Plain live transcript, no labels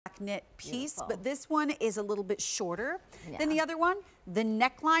knit piece, but this one is a little bit shorter than the other one. The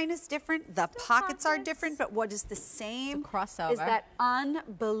neckline is different, the pockets are different, but what is the same crossover is that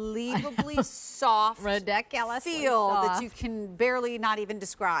unbelievably soft feel that you can barely not even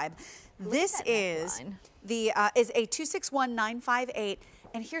describe. This is a 261958,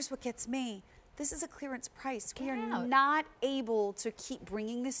 and here's what gets me. This is a clearance price. We are not able to keep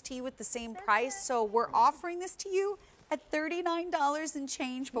bringing this to you at the same price, so we're offering this to you at $39 and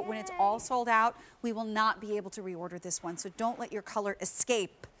change, but when it's all sold out, we will not be able to reorder this one. So don't let your color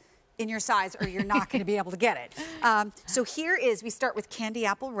escape in your size or you're not going to be able to get it. So here is, we start with candy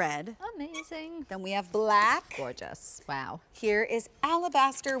apple red. Amazing. Then we have black. Gorgeous. Wow. Here is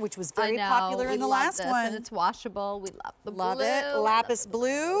alabaster, which was very popular in the last one. And it's washable. We love the blue. Love it. Lapis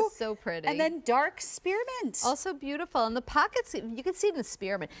blue. So pretty. And then dark spearmint. Also beautiful. And the pockets, you can see in the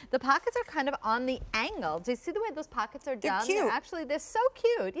spearmint, the pockets are kind of on the angle. Do you see the way those pockets are done? They're cute. They're so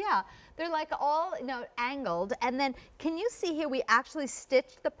cute. Yeah. They're like all, angled. And then can you see here, we actually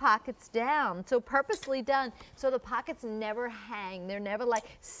stitched the pockets down. So purposely done. So the pockets never hang. They're never like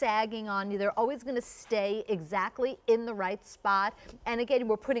sagging on you. They're always going to stay exactly in the right spot. And again,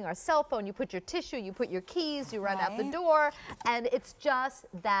 we're putting our cell phone, you put your tissue, you put your keys, you run out the door. And it's just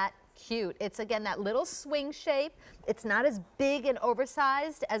that cute. It's again that little swing shape. It's not as big and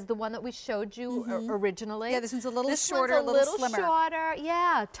oversized as the one that we showed you originally. Yeah, this one's a little shorter, a little slimmer. Shorter.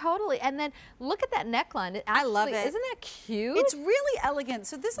 Yeah, totally. And then look at that neckline. I love it. Isn't that cute? It's really elegant.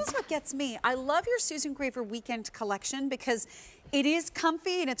 So this is what gets me. I love your Susan Graver weekend collection because it is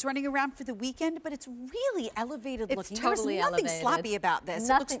comfy and it's running around for the weekend, but it's really elevated looking. Totally There's nothing elevated. sloppy about this.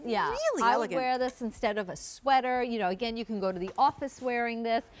 Nothing, it looks really elegant. I would wear this instead of a sweater. Again, you can go to the office wearing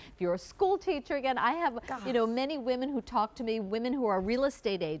this. If you're a school teacher, again, I have, many women who talk to me, women who are real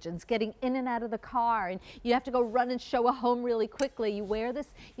estate agents, getting in and out of the car, and you have to go run and show a home really quickly. You wear this,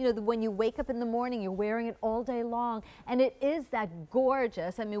 when you wake up in the morning, you're wearing it all day long, and it is that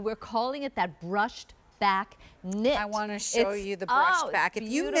gorgeous. I mean, we're calling it that brushed back knit. I want to show you the brushed back. If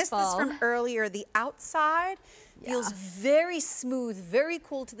you missed this from earlier, the outside feels very smooth, very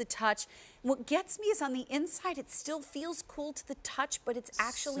cool to the touch. What gets me is on the inside, it still feels cool to the touch, but it's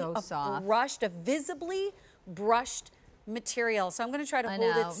actually a visibly brushed material. So I'm going to try to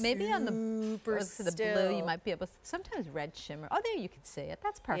hold it maybe on the blue you might be able to, sometimes red shimmer. Oh, there you can see it.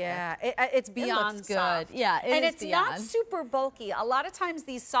 That's perfect. Yeah, it's beyond looks soft. good. Yeah, and it's not super bulky. A lot of times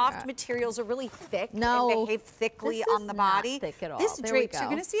these soft materials are really thick and behave thickly on the body. Not thick at all. This drapes. You're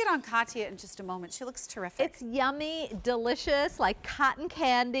going to see it on Katya in just a moment. She looks terrific. It's yummy, delicious, like cotton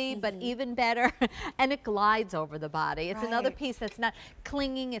candy, but even better. And it glides over the body. It's another piece that's not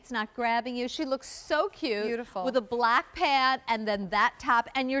clinging. It's not grabbing you. She looks so cute. Beautiful. With a black pant and then that top,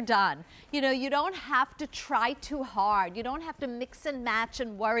 and you're done. You don't have to try too hard. You don't have to mix and match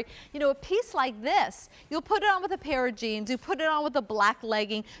and worry. A piece like this, you'll put it on with a pair of jeans, you put it on with a black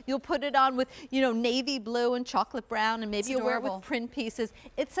legging, you'll put it on with, navy blue and chocolate brown, and maybe you'll wear it with print pieces.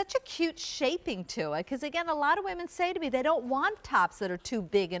 It's such a cute shaping to it, because again, a lot of women say to me they don't want tops that are too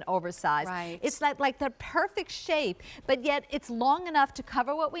big and oversized. Right. It's like the perfect shape, but yet it's long enough to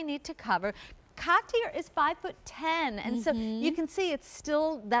cover what we need to cover. Katya is 5'10", and so you can see it's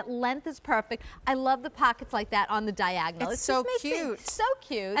still, that length is perfect. I love the pockets like that on the diagonal. It's so cute. So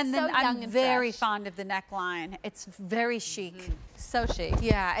cute. And then so I'm very fond of the neckline. It's very chic. So chic.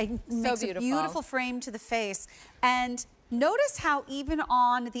 Yeah, it makes a beautiful frame to the face. And notice how even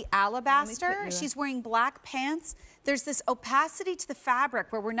on the alabaster, she's wearing black pants. There's this opacity to the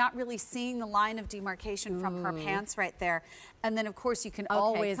fabric where we're not really seeing the line of demarcation from her pants right there. And then, of course, you can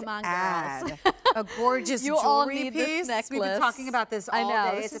always add a gorgeous jewelry piece. We've been talking about this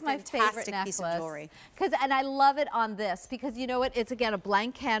all day. This is a my fantastic piece of jewelry. And I love it on this because you know what? It's, again, a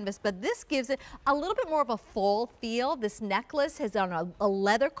blank canvas, but this gives it a little bit more of a fall feel. This necklace has on a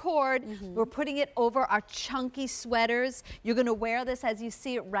leather cord. We're putting it over our chunky sweaters. You're going to wear this as you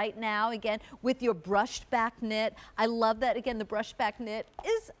see it right now, again, with your brushed back knit. I love that, again, the brushed back knit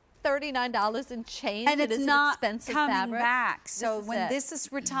is $39 and change. And it's not expensive coming fabric. back. So when this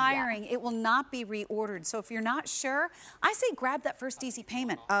is retiring, it will not be reordered. So if you're not sure, I say grab that first easy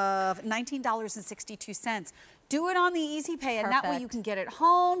payment of $19.62. Do it on the Easy Pay, and that way you can get it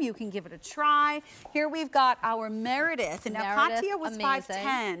home, you can give it a try. Here we've got our Meredith, and now Katya was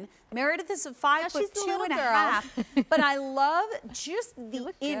 5'10". Meredith is a 5'2½", but I love just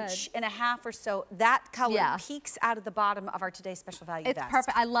the inch and a half or so. That color peeks out of the bottom of our Today Special Value vest. It's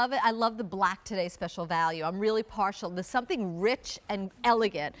perfect. I love it. I love the black Today Special Value. I'm really partial. There's something rich and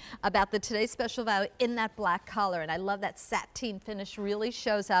elegant about the Today Special Value in that black color, and I love that sateen finish really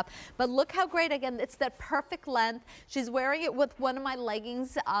shows up. But look how great, again, it's that perfect leather. length. She's wearing it with one of my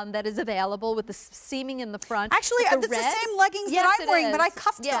leggings that is available with the seaming in the front. Actually, it's the same leggings that I'm wearing, but I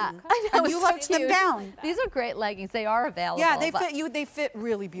cuffed them. I know, and you left them down. These are great leggings. They are available. Yeah, they fit you. They fit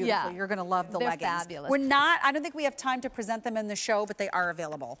really beautifully. Yeah. You're going to love the They're leggings. Fabulous. I don't think we have time to present them in the show, but they are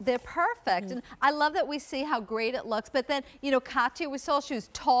available. They're perfect. And I love that we see how great it looks. But then, you know, Katya, we saw she was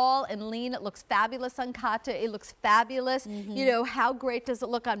tall and lean. It looks fabulous on Katya. It looks fabulous. You know, how great does it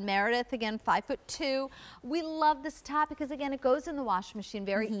look on Meredith? Again, 5'2". We love this top because, again, it goes in the washing machine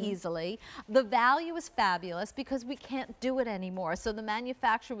very easily. The value is fabulous because we can't do it anymore. So the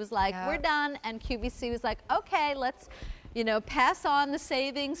manufacturer was like, we're done. And QVC was like, okay, let's, you know, pass on the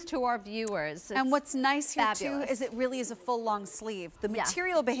savings to our viewers. And what's nice here too is it really is a full long sleeve. The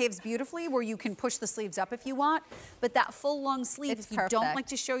material behaves beautifully where you can push the sleeves up if you want, but that full long sleeve, if you don't like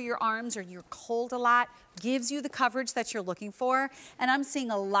to show your arms or you're cold a lot, gives you the coverage that you're looking for. And I'm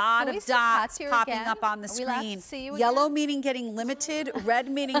seeing a lot of dots popping up on the screen. Yellow meaning getting limited, red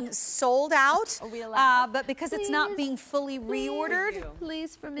meaning sold out. But because it's not being fully reordered,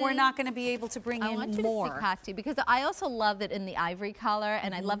 we're not going to be able to bring in more. I want you to see Katya because I also love it in the ivory color,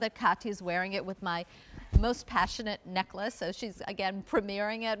 and I love that Katya's wearing it with my most passionate necklace. So she's, again,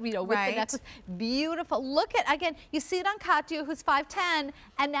 premiering it, you know, with the necklace. Beautiful. Look at, again, you see it on Katya, who's 5'10",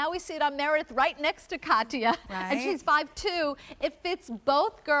 and now we see it on Meredith right next to Katya, and she's 5'2". It fits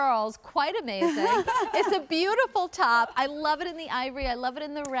both girls. Quite amazing. It's a beautiful top. I love it in the ivory. I love it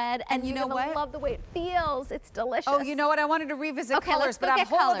in the red. And you know what? I love the way it feels. It's delicious. Oh, you know what? I wanted to revisit colors, but I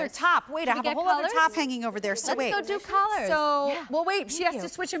have a whole other top. Wait, I have a whole other top hanging over there. So let's go do colors. So, well, wait. She has to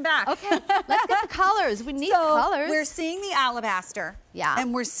switch them back. Okay, let's get the colors. We need colors. We're seeing the alabaster.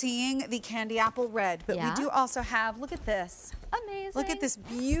 And we're seeing the candy apple red. But we do also have, look at this. Amazing. Look at this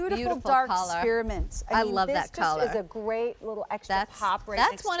beautiful dark color. spearmint. I love that color. This is a great little extra pop right next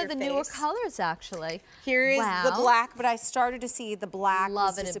to your face. That's one of the newer colors, actually. Here is the black, but I started to see the black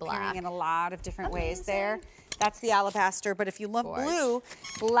disappearing in a lot of different ways there. That's the alabaster, but if you love blue,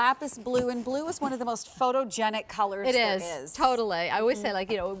 lapis blue, and blue is one of the most photogenic colors there is. Totally. I always say, like,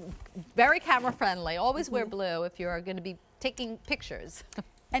 you know, very camera friendly. Always wear blue if you're going to be taking pictures.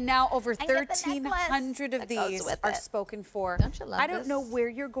 And now over 1,300 of these are spoken for. Don't you love I don't know where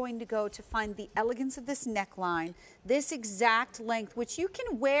you're going to go to find the elegance of this neckline, this exact length, which you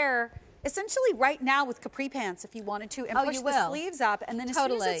can wear essentially right now with capri pants if you wanted to, and push the sleeves up, and then as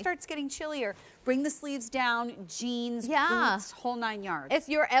soon as it starts getting chillier, bring the sleeves down, jeans, boots, whole 9 yards. If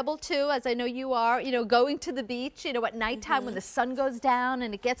you're able to, as I know you are, you know, going to the beach, you know, at nighttime when the sun goes down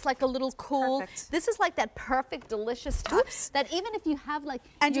and it gets like a little cool. This is like that perfect, delicious top that even if you have like,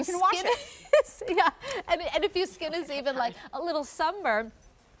 and you can wash it. And if your skin is even like a little sunburned,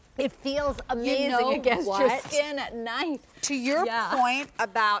 it feels amazing against your skin at night. To your point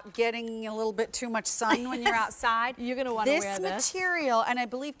about getting a little bit too much sun when you're outside, you're going to want to wear this material, and I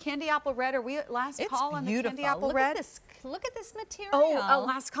believe candy apple red, are we at last call on the candy apple red? Look at this material. Oh,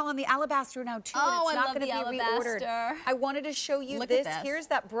 last call on the alabaster now too. Oh, it's not going to be reordered. I wanted to show you this. Here's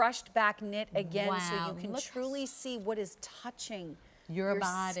that brushed back knit again, so you can truly see what is touching your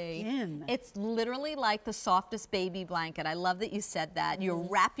body. Skin. It's literally like the softest baby blanket. I love that you said that. You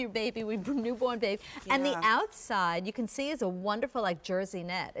wrap your baby with newborn baby. And the outside, you can see, is a wonderful like jersey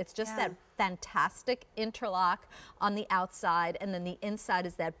knit. It's just that fantastic interlock on the outside, and then the inside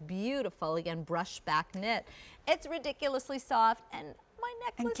is that beautiful, again, brushed back knit. It's ridiculously soft, and my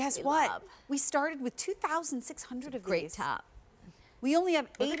necklace. And guess what? We started with 2,600 of these. Great top. We only have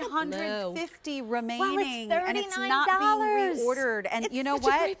 850 remaining, well, and it's not being reordered. And you know what?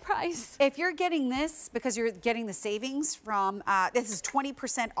 It's a great price. If you're getting this because you're getting the savings from, this is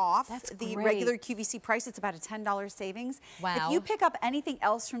 20% off the regular QVC price. It's about a $10 savings. Wow. If you pick up anything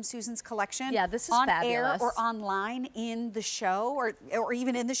else from Susan's collection, this is on fabulous. air or online in the show, or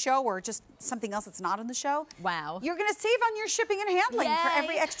even in the show, or just something else that's not in the show, you're going to save on your shipping and handling for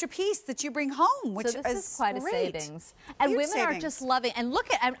every extra piece that you bring home, which is quite a savings. And women are just loving, and look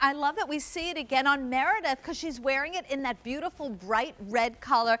at, I love that we see it again on Meredith because she's wearing it in that beautiful bright red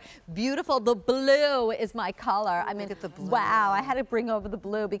color. Beautiful. The blue is my color. I mean, look at the blue. Wow, I had to bring over the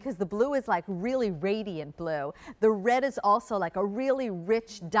blue because the blue is like really radiant blue. The red is also like a really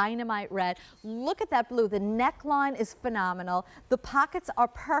rich dynamite red. Look at that blue. The neckline is phenomenal. The pockets are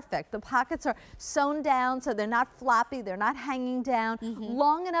perfect. The pockets are sewn down so they're not floppy, they're not hanging down.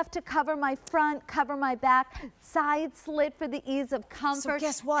 Long enough to cover my front, cover my back, side slit for the ease of of comfort. So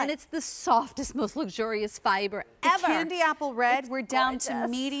guess what? And it's the softest, most luxurious fiber ever. The candy apple red, we're down to gorgeous.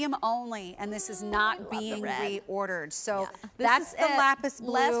 medium only, and this is not being reordered. So Yeah. that's the This is lapis it.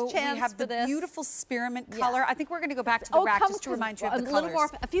 blue. Last chance we have for the this. beautiful spearmint color. I think we're going to go back to the rack just to remind you of the a little colors.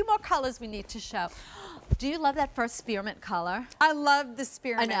 more, a few more colors we need to show. Do you love that first spearmint color? I love the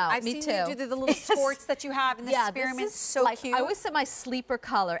spearmint. I know, I've me seen you too. do the little squirts that you have in the spearmint. This is so like, cute. I always say my sleeper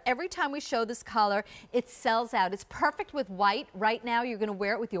color. Every time we show this color, it sells out. It's perfect with white. Right now, you're going to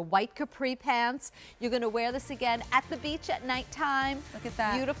wear it with your white capri pants. You're going to wear this again at the beach at nighttime. Look at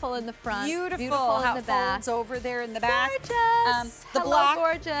that. Beautiful in the front. Beautiful in how the it back. folds over there in the back. Gorgeous. The Hello, black,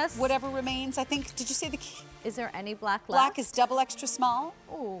 gorgeous. whatever remains. I think. Did you say the? Is there any black left? Black is double extra small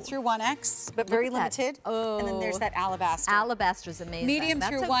Ooh. through 1X, but very at that. limited. Oh. And then there's that alabaster. Alabaster's amazing. Medium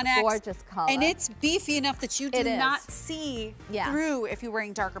That's through a 1X. gorgeous color. And it's beefy enough that you do It is. not see through if you're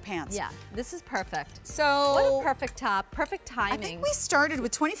wearing darker pants. Yeah, this is perfect. So What a perfect top. Perfect timing. I think we started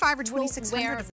with 25 or 2600.